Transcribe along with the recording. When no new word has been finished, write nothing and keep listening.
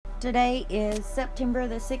Today is September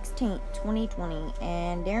the 16th, 2020,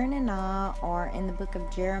 and Darren and I are in the book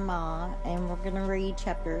of Jeremiah, and we're going to read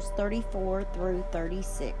chapters 34 through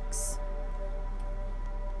 36.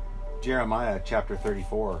 Jeremiah chapter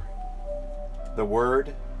 34. The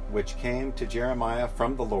word which came to Jeremiah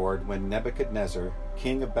from the Lord when Nebuchadnezzar,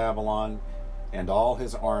 king of Babylon, and all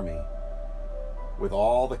his army, with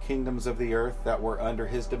all the kingdoms of the earth that were under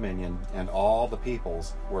his dominion, and all the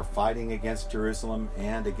peoples, were fighting against Jerusalem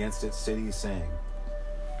and against its cities, saying,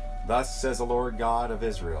 Thus says the Lord God of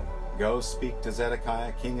Israel, Go speak to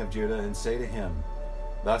Zedekiah, king of Judah, and say to him,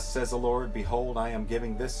 Thus says the Lord, Behold, I am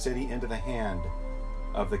giving this city into the hand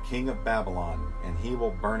of the king of Babylon, and he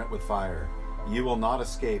will burn it with fire. You will not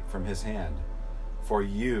escape from his hand, for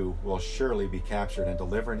you will surely be captured and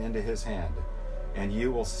delivered into his hand. And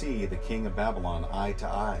you will see the king of Babylon eye to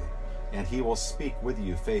eye, and he will speak with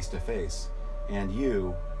you face to face, and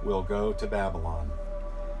you will go to Babylon.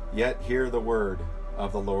 Yet hear the word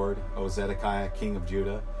of the Lord, O Zedekiah, king of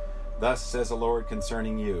Judah. Thus says the Lord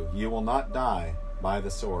concerning you, You will not die by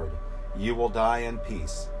the sword, you will die in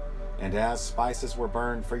peace. And as spices were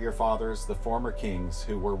burned for your fathers, the former kings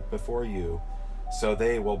who were before you, so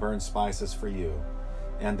they will burn spices for you.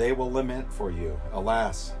 And they will lament for you,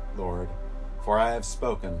 Alas, Lord, for I have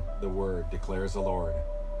spoken the word, declares the Lord.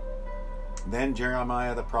 Then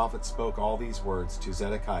Jeremiah the prophet spoke all these words to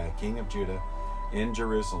Zedekiah, king of Judah, in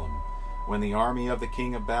Jerusalem, when the army of the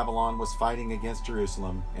king of Babylon was fighting against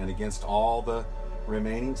Jerusalem and against all the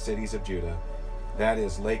remaining cities of Judah, that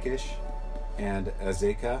is Lachish and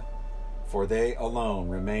Azekah, for they alone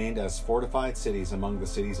remained as fortified cities among the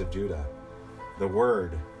cities of Judah. The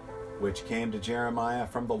word which came to Jeremiah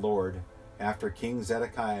from the Lord after King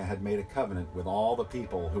Zedekiah had made a covenant with all the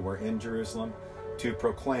people who were in Jerusalem to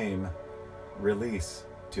proclaim release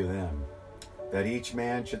to them, that each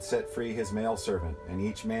man should set free his male servant, and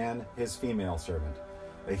each man his female servant,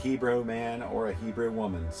 a Hebrew man or a Hebrew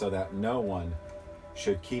woman, so that no one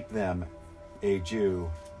should keep them, a Jew,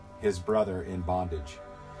 his brother, in bondage.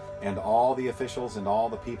 And all the officials and all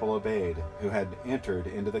the people obeyed, who had entered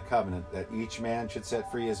into the covenant, that each man should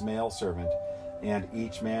set free his male servant, and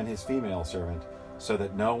each man his female servant, so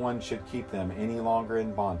that no one should keep them any longer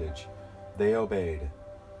in bondage. They obeyed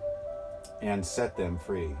and set them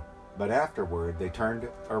free. But afterward they turned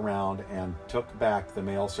around and took back the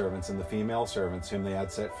male servants and the female servants whom they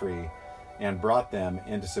had set free, and brought them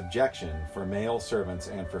into subjection for male servants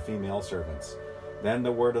and for female servants. Then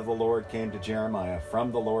the word of the Lord came to Jeremiah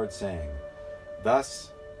from the Lord, saying,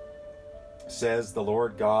 Thus says the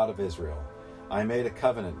Lord God of Israel, I made a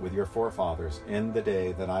covenant with your forefathers in the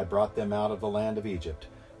day that I brought them out of the land of Egypt,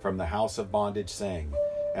 from the house of bondage, saying,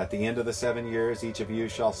 At the end of the 7 years each of you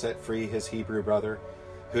shall set free his Hebrew brother,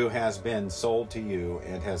 who has been sold to you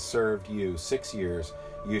and has served you 6 years.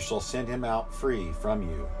 You shall send him out free from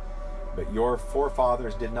you. But your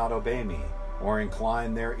forefathers did not obey me, or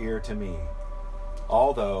incline their ear to me,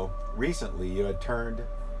 although recently you had turned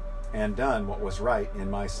and done what was right in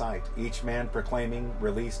my sight, each man proclaiming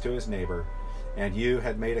release to his neighbor. And you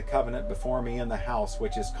had made a covenant before me in the house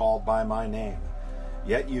which is called by my name.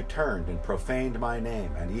 Yet you turned and profaned my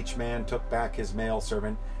name, and each man took back his male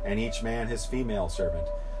servant, and each man his female servant,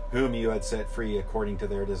 whom you had set free according to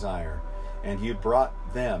their desire. And you brought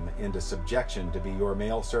them into subjection to be your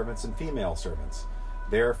male servants and female servants.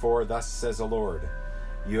 Therefore, thus says the Lord,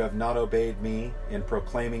 You have not obeyed me in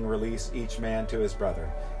proclaiming release each man to his brother,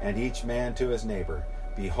 and each man to his neighbor.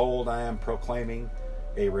 Behold, I am proclaiming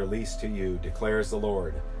a release to you, declares the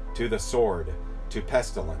Lord, to the sword, to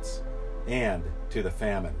pestilence, and to the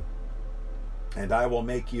famine. And I will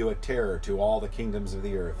make you a terror to all the kingdoms of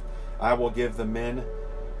the earth. I will give the men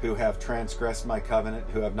who have transgressed my covenant,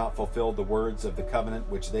 who have not fulfilled the words of the covenant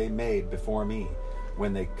which they made before me,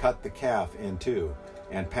 when they cut the calf in two,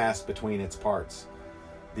 and passed between its parts.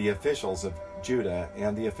 The officials of Judah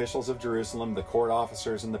and the officials of Jerusalem, the court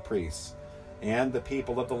officers and the priests, and the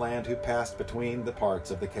people of the land who passed between the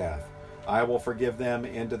parts of the calf. I will give them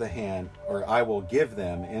into the hand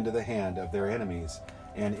of their enemies,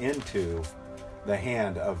 and into the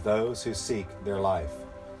hand of those who seek their life.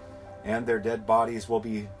 And their dead bodies will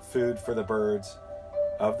be food for the birds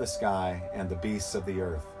of the sky and the beasts of the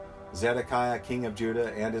earth. Zedekiah, king of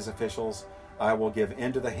Judah, and his officials I will give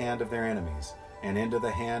into the hand of their enemies, and into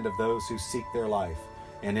the hand of those who seek their life,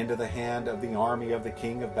 and into the hand of the army of the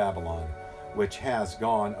king of Babylon, which has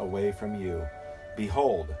gone away from you.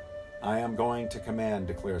 Behold, I am going to command,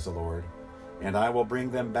 declares the Lord, and I will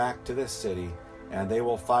bring them back to this city, and they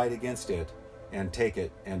will fight against it, and take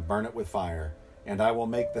it, and burn it with fire. And I will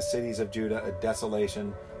make the cities of Judah a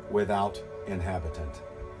desolation without inhabitant.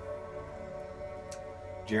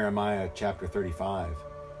 Jeremiah chapter 35.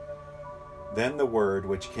 Then the word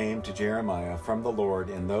which came to Jeremiah from the Lord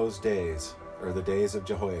in those days, or the days of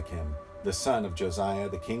Jehoiakim, the son of Josiah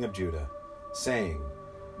the king of Judah, saying,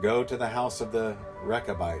 Go to the house of the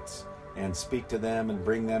Rechabites, and speak to them, and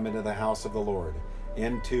bring them into the house of the Lord,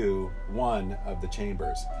 into one of the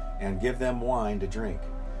chambers, and give them wine to drink.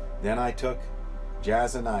 Then I took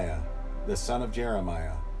Jazaniah, the son of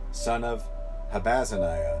Jeremiah, son of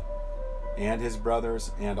Habazaniah, and his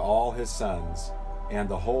brothers, and all his sons, and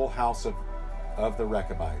the whole house of the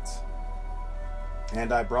Rechabites.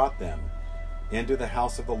 And I brought them into the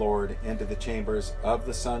house of the Lord, into the chambers of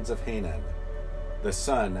the sons of Hanan, the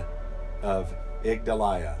son of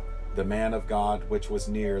Igdaliah, the man of God, which was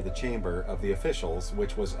near the chamber of the officials,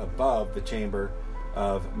 which was above the chamber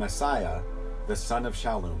of Messiah, the son of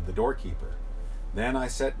Shallum, the doorkeeper. Then I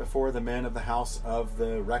set before the men of the house of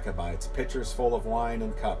the Rechabites pitchers full of wine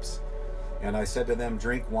and cups. And I said to them,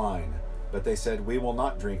 Drink wine. But they said, We will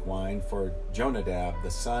not drink wine, for Jonadab, the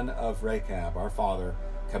son of Rechab, our father,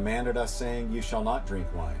 commanded us, saying, You shall not drink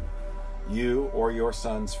wine, you or your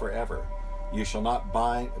sons forever. You shall not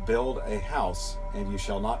build a house, and you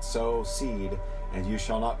shall not sow seed, and you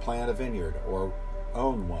shall not plant a vineyard, or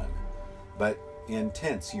own one. But in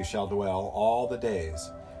tents you shall dwell all the days,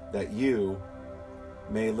 that you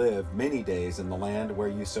may live many days in the land where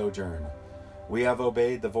you sojourn. We have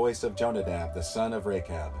obeyed the voice of Jonadab, the son of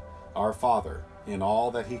Rechab, our father, in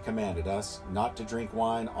all that he commanded us, not to drink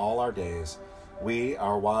wine all our days, we,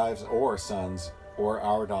 our wives, or sons, or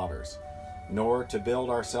our daughters, nor to build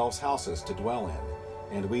ourselves houses to dwell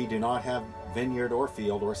in. And we do not have vineyard or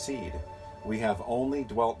field or seed. We have only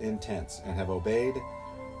dwelt in tents, and have obeyed,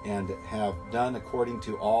 and have done according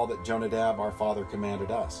to all that Jonadab our father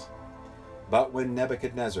commanded us. But when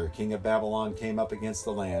Nebuchadnezzar, king of Babylon, came up against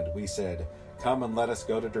the land, we said, Come and let us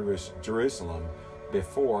go to Jerusalem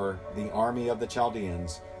before the army of the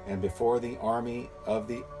Chaldeans, and before the army of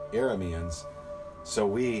the Arameans. So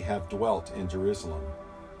we have dwelt in Jerusalem.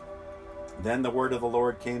 Then the word of the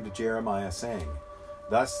Lord came to Jeremiah, saying,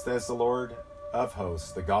 Thus says the Lord of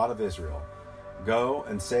hosts, the God of Israel, Go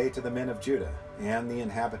and say to the men of Judah and the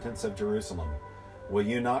inhabitants of Jerusalem, Will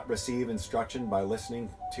you not receive instruction by listening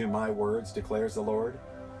to my words, declares the Lord?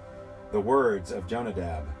 The words of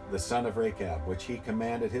Jonadab, the son of Rechab, which he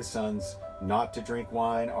commanded his sons not to drink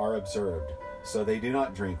wine, are observed. So they do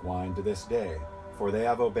not drink wine to this day, for they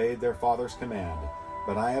have obeyed their father's command.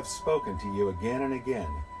 But I have spoken to you again and again,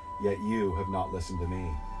 yet you have not listened to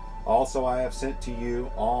me. Also I have sent to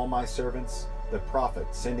you all my servants, the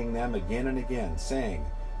prophets, sending them again and again, saying,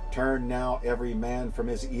 Turn now every man from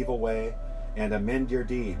his evil way, and amend your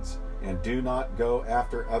deeds, and do not go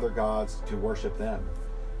after other gods to worship them.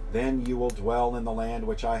 Then you will dwell in the land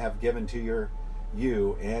which I have given to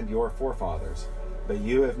you and your forefathers. But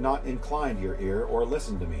you have not inclined your ear or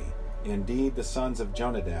listened to me. Indeed, the sons of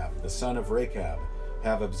Jonadab, the son of Rechab,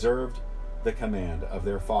 have observed the command of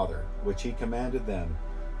their father, which he commanded them,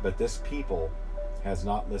 but this people has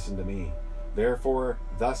not listened to me. Therefore,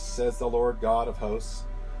 thus says the Lord God of hosts,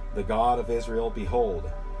 the God of Israel,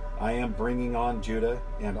 Behold, I am bringing on Judah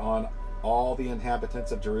and on all the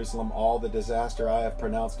inhabitants of Jerusalem all the disaster I have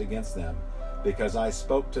pronounced against them, because I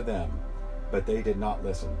spoke to them, but they did not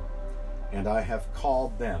listen, and I have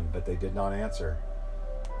called them, but they did not answer.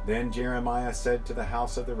 Then Jeremiah said to the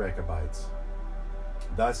house of the Rechabites,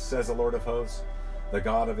 Thus says the Lord of hosts, the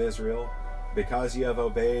God of Israel, because you have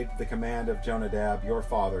obeyed the command of Jonadab your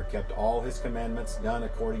father, kept all his commandments, done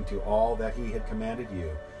according to all that he had commanded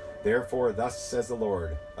you. Therefore thus says the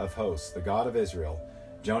Lord of hosts, the God of Israel,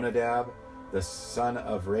 Jonadab, the son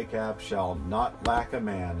of Rechab, shall not lack a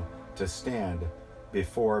man to stand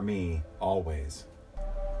before me always.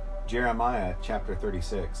 Jeremiah chapter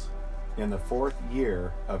 36. In the 4th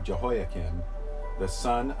year of Jehoiakim, the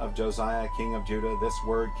son of Josiah king of Judah, this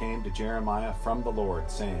word came to Jeremiah from the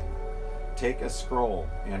Lord, saying, Take a scroll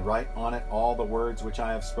and write on it all the words which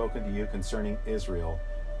I have spoken to you concerning Israel,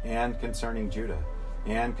 and concerning Judah,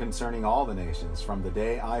 and concerning all the nations, from the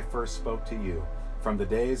day I first spoke to you, from the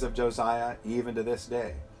days of Josiah even to this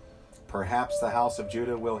day. Perhaps the house of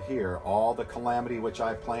Judah will hear all the calamity which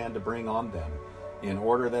I plan to bring on them, in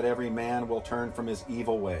order that every man will turn from his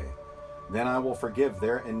evil way. Then I will forgive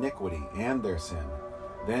their iniquity and their sin.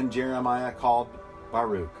 Then Jeremiah called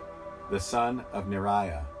Baruch, the son of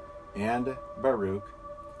Neriah, and Baruch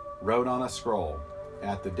wrote on a scroll,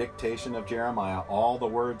 at the dictation of Jeremiah, all the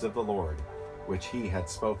words of the Lord, which he had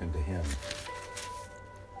spoken to him.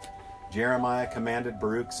 Jeremiah commanded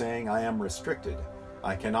Baruch, saying, I am restricted.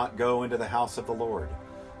 I cannot go into the house of the Lord.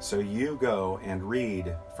 So you go and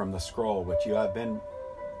read from the scroll which you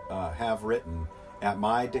have written, at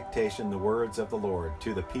my dictation the words of the Lord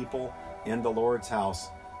to the people in the Lord's house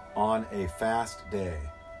on a fast day.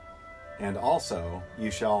 And also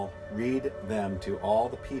you shall read them to all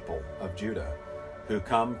the people of Judah who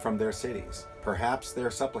come from their cities. Perhaps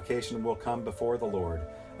their supplication will come before the Lord,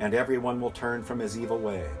 and everyone will turn from his evil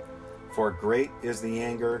way. For great is the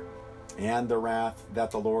anger and the wrath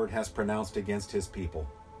that the Lord has pronounced against his people.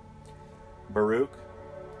 Baruch,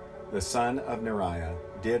 the son of Neriah,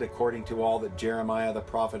 did according to all that Jeremiah the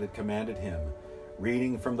prophet had commanded him,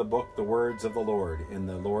 reading from the book the words of the Lord in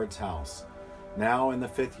the Lord's house. Now in the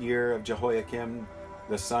 5th year of Jehoiakim,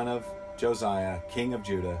 the son of Josiah, king of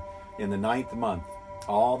Judah, in the 9th month,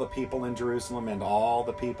 all the people in Jerusalem and all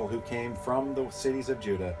the people who came from the cities of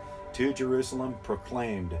Judah to Jerusalem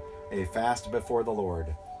proclaimed a fast before the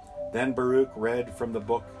Lord. Then Baruch read from the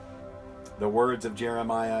book the words of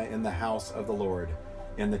Jeremiah in the house of the Lord,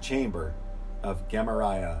 in the chamber of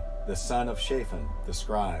Gemariah, the son of Shaphan, the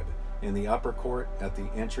scribe, in the upper court at the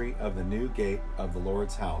entry of the new gate of the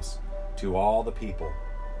Lord's house, to all the people.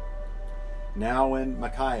 Now when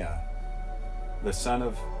Micaiah, the son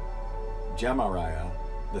of Gemariah,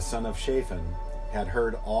 the son of Shaphan, had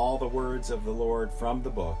heard all the words of the Lord from the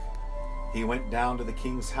book, he went down to the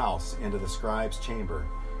king's house into the scribe's chamber,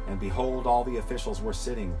 and behold, all the officials were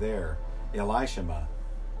sitting there, Elishama,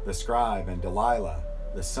 the scribe, and Delilah,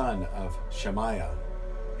 the son of Shemaiah,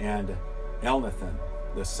 and Elnathan,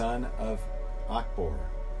 the son of Achbor,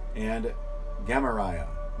 and Gemariah,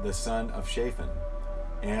 the son of Shaphan,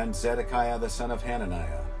 and Zedekiah, the son of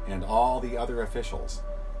Hananiah, and all the other officials.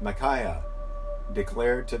 Micaiah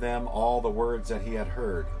declared to them all the words that he had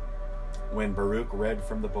heard when Baruch read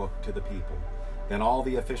from the book to the people. Then all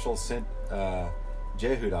the officials sent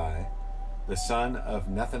Jehudi, the son of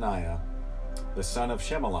Nethaniah, the son of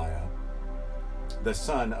Shemaliah, the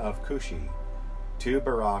son of Cushi, to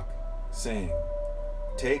Baruch, saying,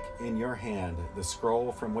 Take in your hand the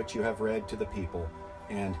scroll from which you have read to the people,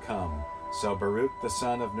 and come. So Baruch the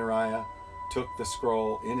son of Neriah took the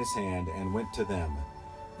scroll in his hand and went to them.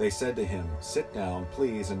 They said to him, Sit down,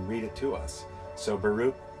 please, and read it to us. So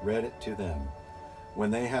Baruch read it to them. When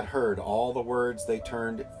they had heard all the words, they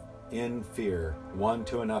turned in fear one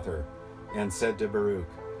to another, and said to Baruch,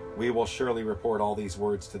 We will surely report all these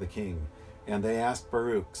words to the king. And they asked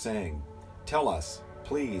Baruch, saying, Tell us,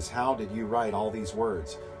 please, how did you write all these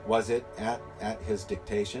words? Was it at his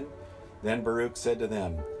dictation? Then Baruch said to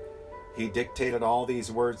them, He dictated all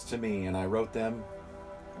these words to me, and I wrote them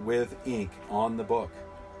with ink on the book.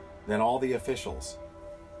 Then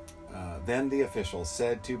the officials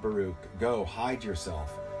said to Baruch, Go, hide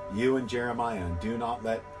yourself, you and Jeremiah, and do not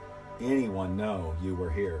let anyone know you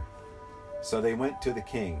were here. So they went to the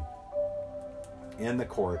king in the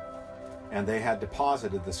court, and they had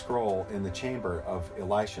deposited the scroll in the chamber of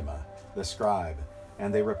Elishama, the scribe,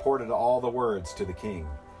 and they reported all the words to the king.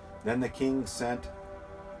 Then the king sent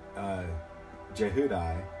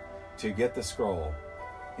Jehudi to get the scroll,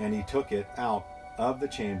 and he took it out of the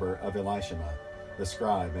chamber of Elishama, the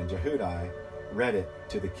scribe, and Jehudi read it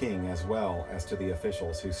to the king as well as to the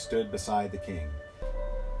officials who stood beside the king.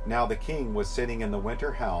 Now the king was sitting in the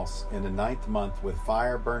winter house in the 9th month with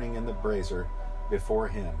fire burning in the brazier before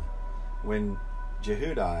him. When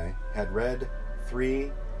Jehudi had read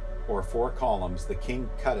 3 or 4 columns, the king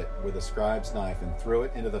cut it with a scribe's knife and threw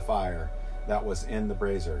it into the fire that was in the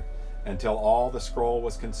brazier, until all the scroll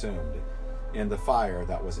was consumed in the fire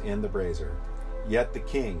that was in the brazier. Yet the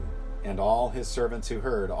king and all his servants who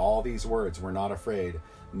heard all these words were not afraid,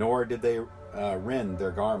 nor did they rend their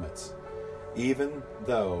garments, even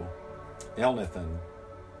though Elnathan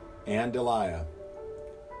and Delilah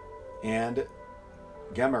and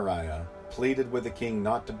Gemariah pleaded with the king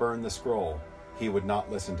not to burn the scroll. He would not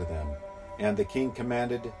listen to them. And the king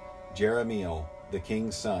commanded Jerahmeel, the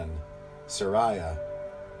king's son, Seraiah,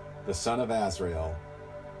 the son of Azrael,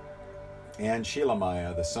 and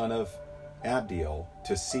Shelemiah, the son of Abdiel,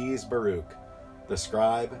 to seize Baruch, the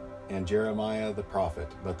scribe, and Jeremiah the prophet,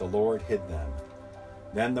 but the Lord hid them.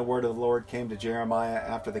 Then the word of the Lord came to Jeremiah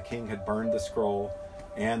after the king had burned the scroll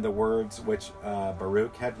and the words which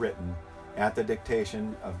Baruch had written at the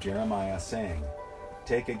dictation of Jeremiah, saying,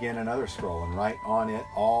 Take again another scroll and write on it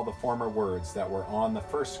all the former words that were on the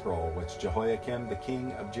first scroll which Jehoiakim the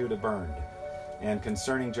king of Judah burned. And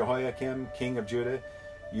concerning Jehoiakim king of Judah,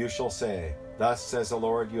 you shall say, Thus says the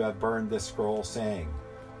Lord, you have burned this scroll, saying,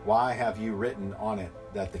 Why have you written on it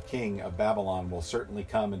that the king of Babylon will certainly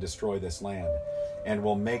come and destroy this land, and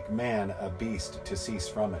will make man and beast to cease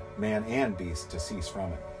from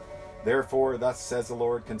it? Therefore, thus says the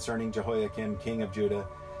Lord concerning Jehoiakim king of Judah,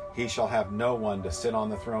 he shall have no one to sit on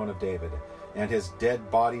the throne of David, and his dead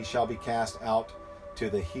body shall be cast out to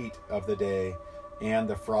the heat of the day and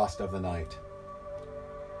the frost of the night.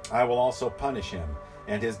 I will also punish him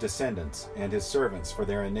and his descendants and his servants for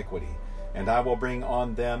their iniquity, and I will bring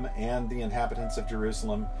on them and the inhabitants of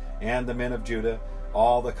Jerusalem and the men of Judah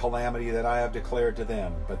all the calamity that I have declared to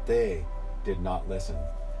them, but they did not listen.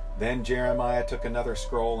 Then Jeremiah took another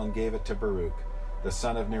scroll and gave it to Baruch, the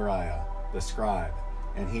son of Neriah, the scribe,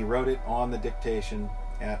 and he wrote on it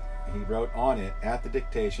at the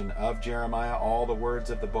dictation of Jeremiah all the words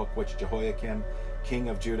of the book which Jehoiakim, king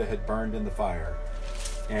of Judah, had burned in the fire,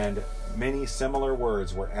 and many similar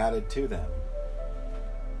words were added to them.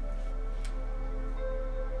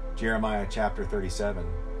 Jeremiah chapter 37.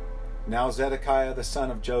 Now Zedekiah the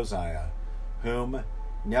son of Josiah, whom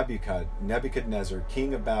Nebuchadnezzar,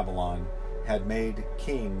 king of Babylon, had made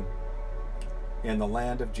king in the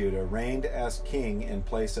land of Judah, reigned as king in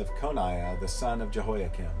place of Coniah the son of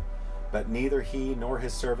Jehoiakim. But neither he nor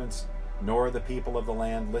his servants nor the people of the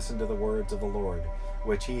land listened to the words of the Lord,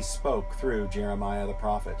 which he spoke through Jeremiah the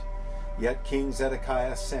prophet. Yet King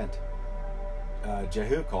Zedekiah sent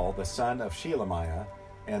Jehukal the son of Shelemiah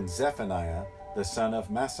and Zephaniah the son of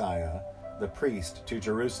Maaseiah the priest to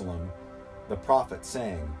Jerusalem, the prophet,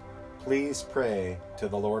 saying, Please pray to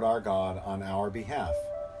the Lord our God on our behalf.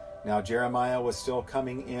 Now Jeremiah was still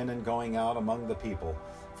coming in and going out among the people,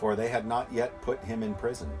 for they had not yet put him in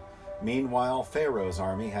prison. Meanwhile Pharaoh's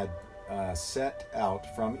army had set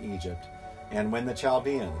out from Egypt, and when the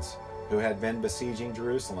Chaldeans, who had been besieging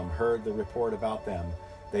Jerusalem, heard the report about them,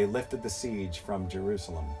 they lifted the siege from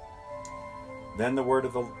Jerusalem. Then the word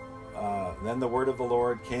of the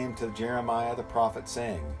Lord came to Jeremiah the prophet,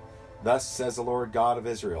 saying, Thus says the Lord God of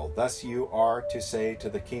Israel, Thus you are to say to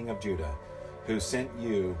the king of Judah, who sent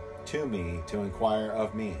you to me to inquire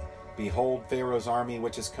of me, Behold, Pharaoh's army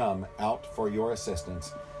which has come out for your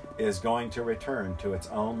assistance is going to return to its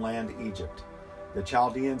own land Egypt. The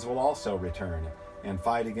Chaldeans will also return and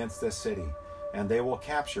fight against this city, and they will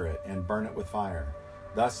capture it and burn it with fire.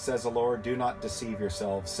 Thus says the Lord, Do not deceive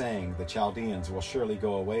yourselves, saying, The Chaldeans will surely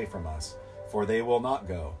go away from us, for they will not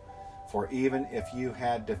go. For even if you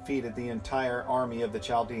had defeated the entire army of the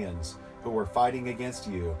Chaldeans who were fighting against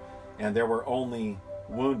you, and there were only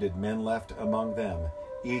wounded men left among them,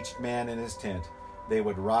 each man in his tent, they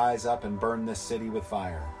would rise up and burn this city with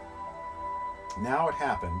fire. Now it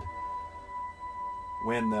happened,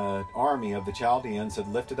 when the army of the Chaldeans had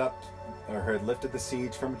lifted the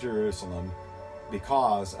siege from Jerusalem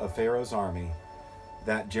because of Pharaoh's army,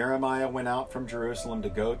 that Jeremiah went out from Jerusalem to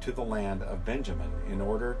go to the land of Benjamin in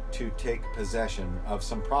order to take possession of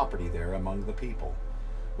some property there among the people.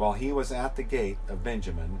 While he was at the gate of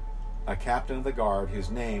Benjamin, a captain of the guard whose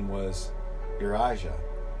name was Irijah,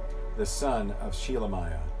 the son of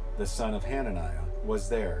Shelemiah, the son of Hananiah, was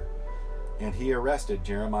there. And he arrested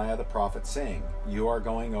Jeremiah the prophet, saying, You are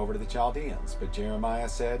going over to the Chaldeans. But Jeremiah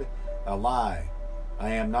said, A lie! I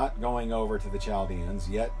am not going over to the Chaldeans.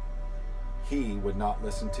 Yet he would not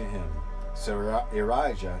listen to him. So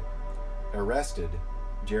Irijah arrested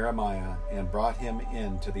Jeremiah and brought him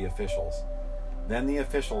in to the officials. Then the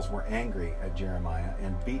officials were angry at Jeremiah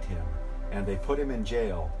and beat him, and they put him in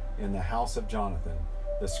jail in the house of Jonathan,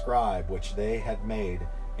 the scribe, which they had made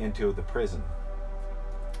into the prison.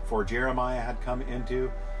 For Jeremiah had come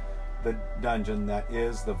into the dungeon, that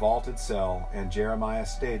is, the vaulted cell, and Jeremiah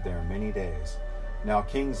stayed there many days. Now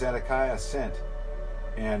King Zedekiah sent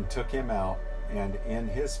and took him out, and in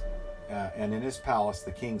his palace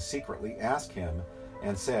the king secretly asked him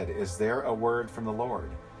and said, Is there a word from the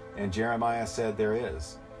Lord? And Jeremiah said, There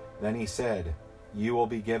is. Then he said, You will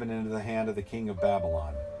be given into the hand of the king of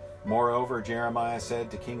Babylon. Moreover, Jeremiah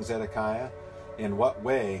said to King Zedekiah, In what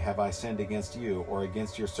way have I sinned against you, or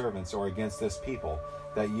against your servants, or against this people,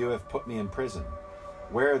 that you have put me in prison?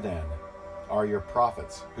 Where then are your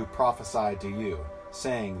prophets who prophesied to you,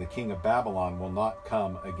 saying, The king of Babylon will not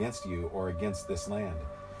come against you or against this land?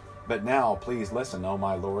 But now please listen, O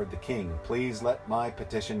my lord the king. Please let my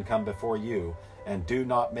petition come before you, and do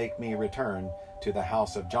not make me return to the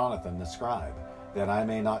house of Jonathan the scribe, that I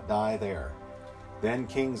may not die there. Then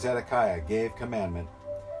King Zedekiah gave commandment,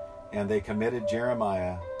 and they committed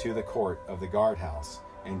Jeremiah to the court of the guardhouse,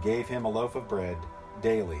 and gave him a loaf of bread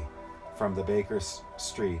daily from the baker's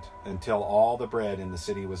street, until all the bread in the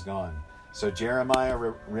city was gone. So Jeremiah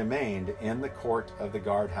remained in the court of the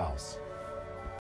guardhouse.